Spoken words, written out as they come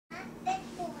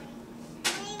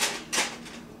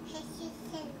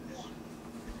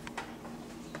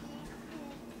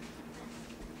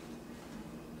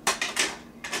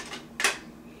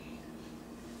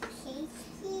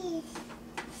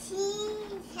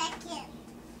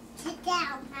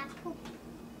apple.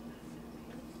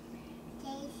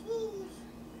 Daisies.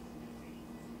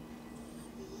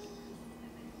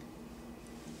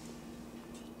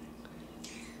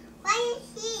 Why is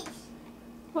cheese?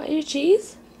 What, your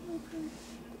cheese?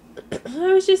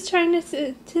 I was just trying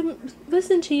to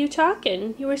listen to you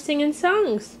talking. You were singing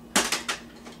songs.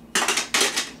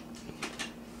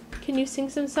 Can you sing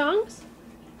some songs?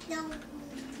 No.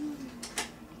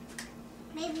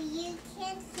 Maybe you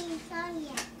can't sing song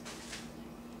yet.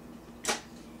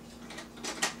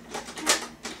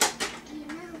 You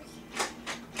know.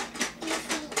 You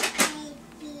sing A,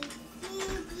 B, C,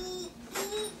 D, E,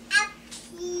 F,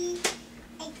 G,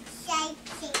 H, I,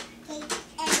 J, K,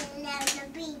 L, M, N,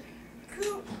 B,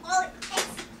 Q, R, S,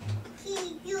 T,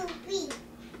 U, V.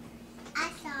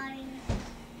 I'm sorry.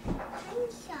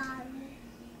 I'm sorry.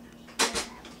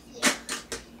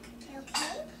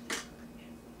 Okay?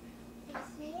 Right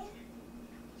here.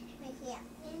 Right here.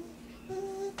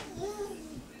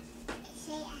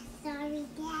 Say I'm sorry,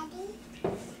 Daddy.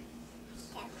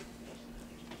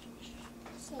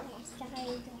 Say I'm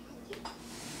sorry, Daddy.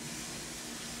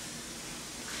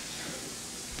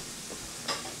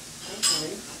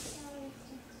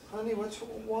 Honey,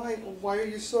 why are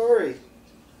you sorry?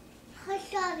 I'm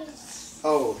sorry.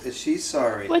 Oh, is she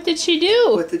sorry? What did she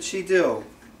do? What did she do?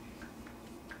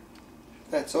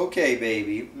 That's okay,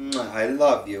 baby. I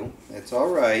love you. It's all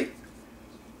right.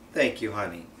 Thank you,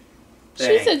 honey.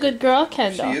 She's a good girl,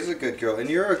 Kendall. She is a good girl, and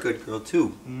you're a good girl,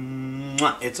 too.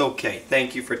 It's okay.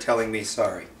 Thank you for telling me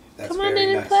sorry. That's Come on very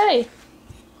in nice. and play.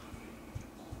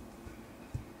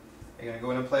 Are you going to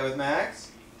go in and play with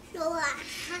Max? No, I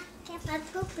have to get my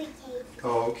poopy tape.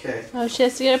 Oh, okay. Oh, she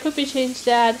has to get a poopy change,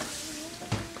 Dad.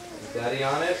 Is Daddy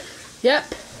on it?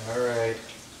 Yep. All right.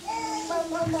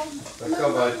 Let's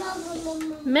go,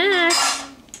 bud. Max.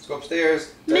 Let's go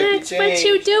upstairs. Max, what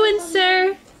you doing,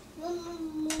 sir?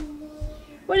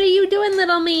 What are you doing,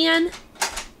 little man?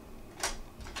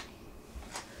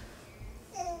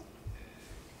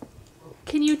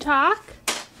 Can you talk?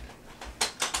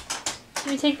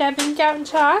 Can we take that bank out and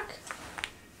talk?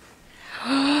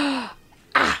 Ah.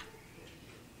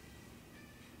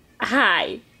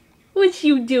 Hi. What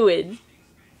you doing?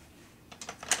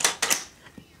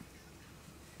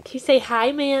 Can you say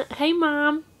hi, man? Hey,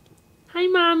 Mom. Hi,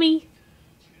 Mommy.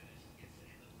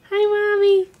 Hi,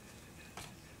 Mommy.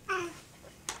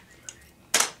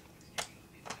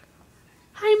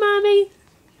 Hi, Mommy.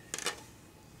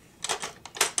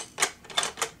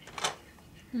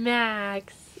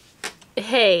 Max.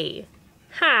 Hey.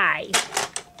 Hi.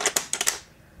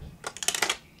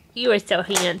 You are so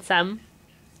handsome.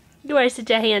 You are such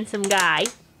a handsome guy.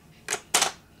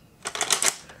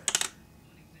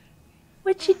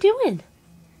 What you doing?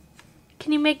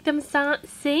 Can you make them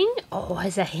sing? Oh,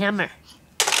 it's a hammer.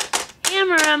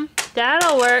 Hammer 'em.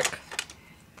 That'll work.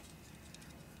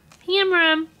 Hammer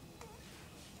 'em.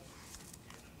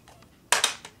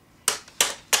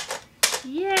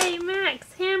 Yay,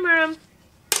 Max. Hammer 'em.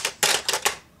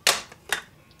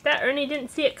 Bet Ernie didn't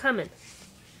see it coming.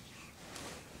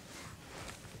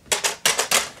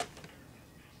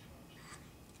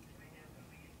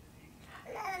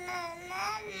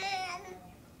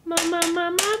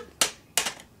 Mom.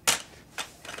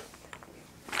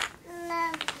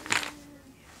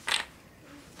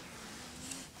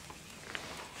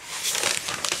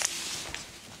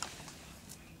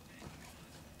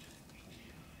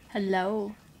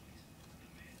 Hello.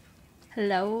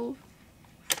 Hello.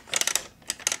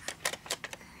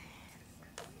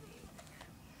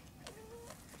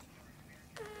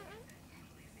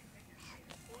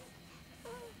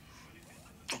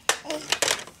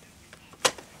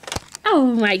 Oh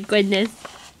my goodness.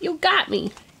 You got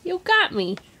me. You got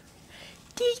me.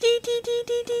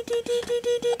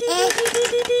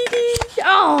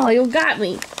 Oh, you got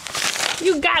me.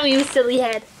 You got me, you silly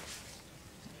head.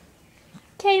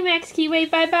 Okay, Max, can you wave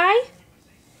bye-bye?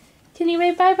 Can you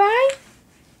wave bye-bye?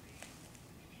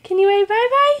 Can you wave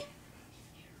bye-bye?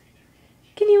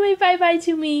 Can you wave bye-bye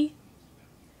to me?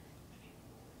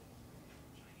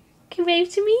 Can you wave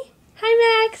to me?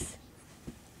 Hi, Max.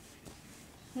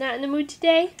 Not in the mood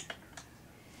today?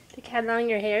 Look how long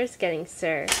your hair is getting,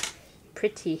 sir.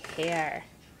 Pretty hair.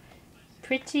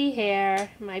 Pretty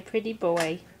hair, my pretty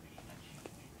boy.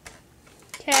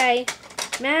 Okay,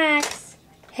 Max.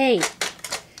 Hey.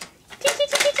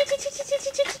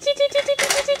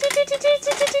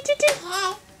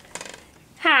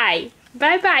 Hi.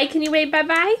 Bye-bye. Can you wave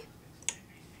bye-bye?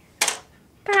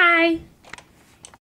 Bye.